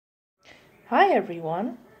Hi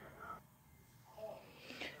everyone.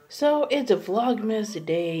 So it's a Vlogmas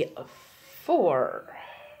day of 4.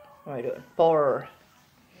 What am I doing? 4.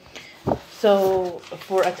 So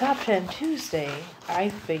for a top 10 Tuesday, I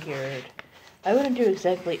figured I wouldn't do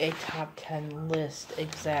exactly a top 10 list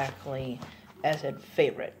exactly as in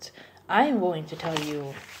favorites. I am going to tell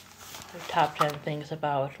you the top 10 things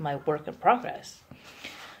about my work in progress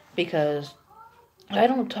because I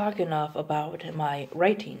don't talk enough about my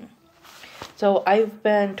writing. So I've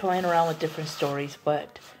been toying around with different stories,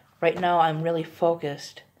 but right now I'm really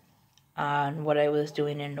focused on what I was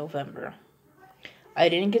doing in November. I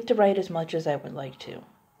didn't get to write as much as I would like to,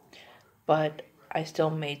 but I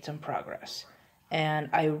still made some progress.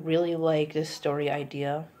 And I really like this story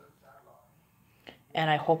idea,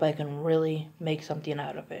 and I hope I can really make something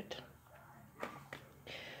out of it.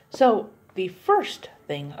 So the first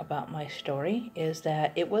thing about my story is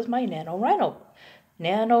that it was my NaNoWriMo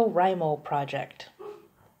project.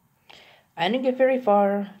 I didn't get very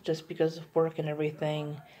far just because of work and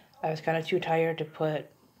everything. I was kind of too tired to put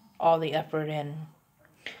all the effort in.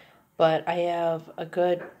 But I have a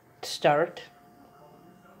good start,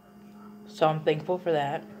 so I'm thankful for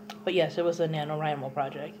that. But yes, it was a NaNoWriMo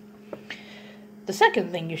project. The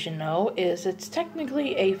second thing you should know is it's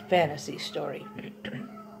technically a fantasy story.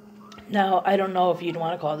 Now, I don't know if you'd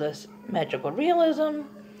want to call this magical realism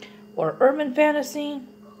or urban fantasy.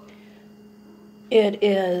 It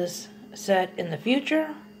is set in the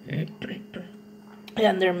future,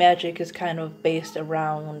 and their magic is kind of based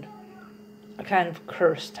around a kind of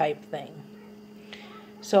curse type thing.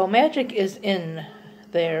 So magic is in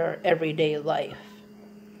their everyday life,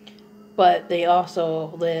 but they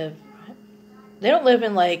also they don't live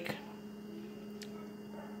in like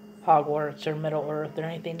Hogwarts or Middle Earth or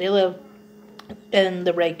anything. They live in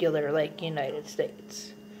the regular like United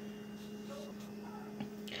States.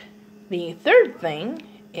 The third thing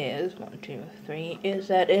is, is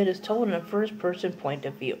that it is told in a first-person point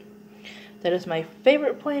of view. That is my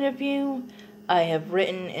favorite point of view. I have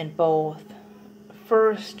written in both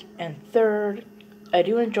first and third. I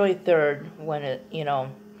do enjoy third when it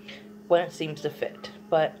seems to fit.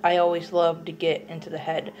 But I always love to get into the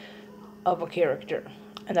head of a character.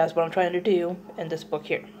 And that's what I'm trying to do in this book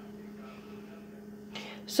here.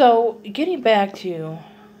 So, getting back to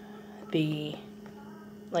the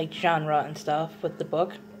genre and stuff with the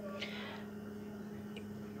book.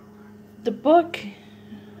 The book,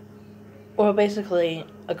 or basically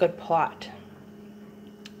a good plot,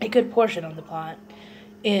 a good portion of the plot,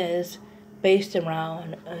 is based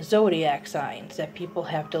around zodiac signs that people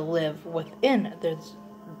have to live within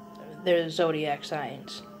their zodiac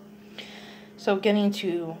signs. So getting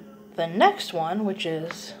to the next one, which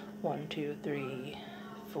is 1, 2, 3,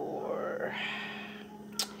 4...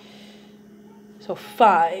 So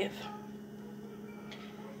 5.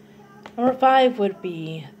 Number 5 would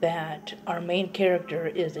be that our main character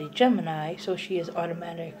is a Gemini, so she is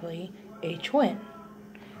automatically a twin.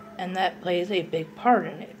 And that plays a big part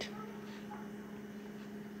in it.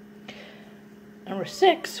 Number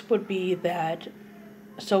 6 would be that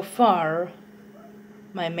so far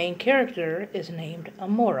my main character is named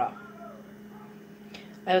Amora.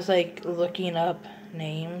 I was looking up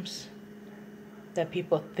names that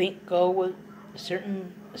people think go with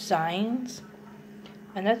certain signs,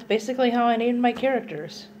 and that's basically how I named my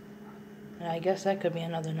characters. And I guess that could be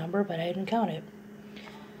another number, but I didn't count it.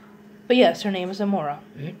 But yes, her name is Amora.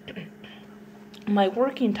 My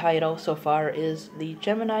working title so far is The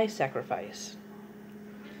Gemini Sacrifice.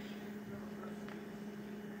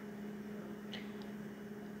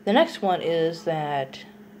 The next one is that,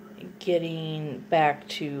 getting back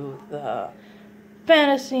to the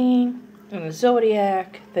fantasy in the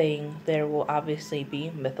zodiac thing, there will obviously be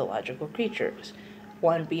mythological creatures.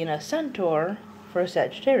 One being a centaur for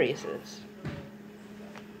Sagittariuses.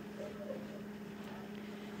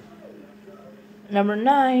 Number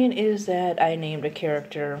 9 is that I named a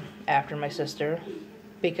character after my sister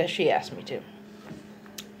because she asked me to.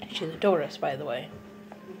 She's a Taurus, by the way.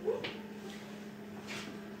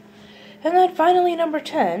 And then finally, number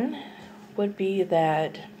 10 would be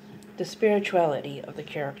that the spirituality of the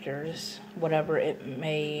characters, whatever it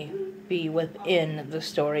may be within the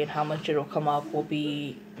story and how much it'll come up, will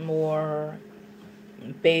be more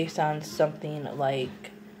based on something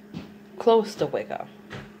like close to Wicca,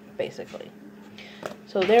 basically.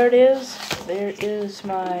 So there it is. There is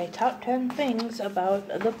my top 10 things about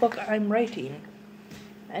the book I'm writing.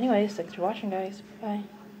 Anyways, thanks for watching, guys. Bye.